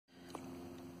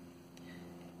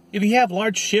If you have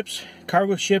large ships,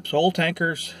 cargo ships, oil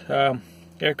tankers,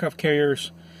 aircraft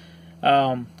carriers,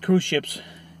 cruise ships,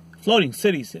 floating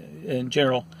cities in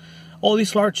general, all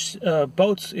these large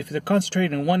boats, if they're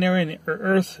concentrated in one area in the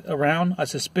Earth around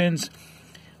as it spins,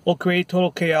 will create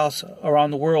total chaos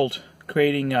around the world,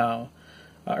 creating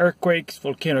earthquakes,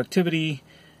 volcano activity,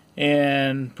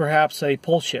 and perhaps a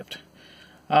pole shift.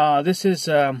 This is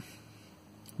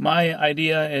my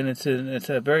idea, and it's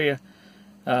a very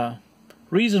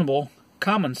reasonable,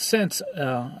 common sense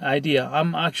idea.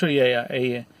 I'm actually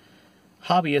a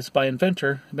hobbyist by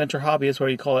inventor hobbyist, what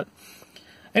do you call it?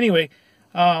 Anyway,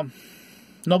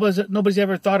 nobody's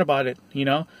ever thought about it, you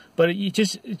know. But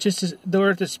the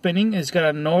Earth is spinning. It's got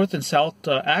a north and south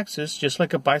axis, just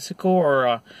like a bicycle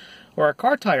or a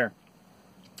car tire.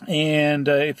 And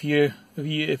if you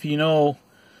know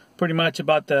pretty much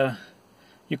about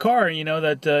your car, you know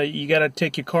that you got to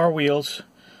take your car wheels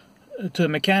to the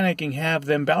mechanic and have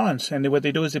them balanced. And what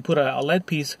they do is they put a lead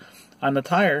piece on the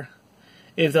tire.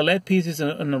 If the lead piece is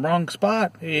in the wrong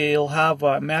spot, it'll have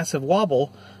a massive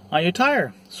wobble on your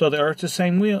tire. So the Earth's the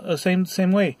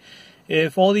same way.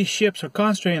 If all these ships are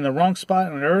concentrated in the wrong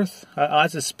spot on the Earth,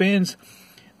 as it spins,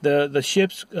 the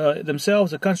ships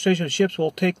themselves, the concentration of ships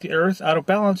will take the Earth out of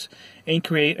balance and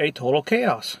create a total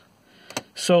chaos.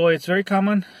 So it's very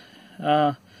common.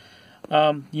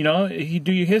 You know, if you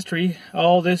do your history,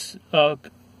 all these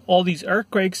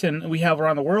earthquakes and we have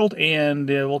around the world, and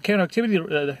the volcano activity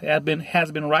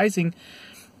has been rising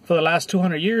for the last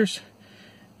 200 years.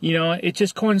 You know, it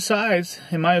just coincides,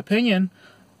 in my opinion,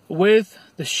 with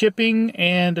the shipping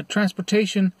and the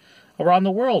transportation around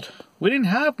the world. We didn't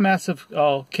have massive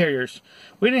carriers.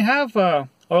 We didn't have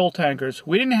oil tankers.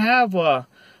 We didn't have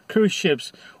cruise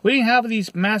ships. We didn't have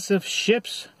these massive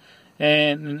ships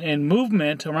and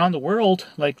movement around the world,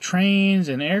 like trains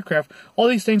and aircraft. All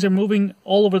these things are moving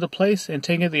all over the place and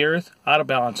taking the Earth out of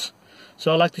balance.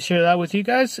 So I'd like to share that with you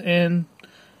guys, and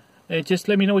just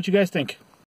let me know what you guys think.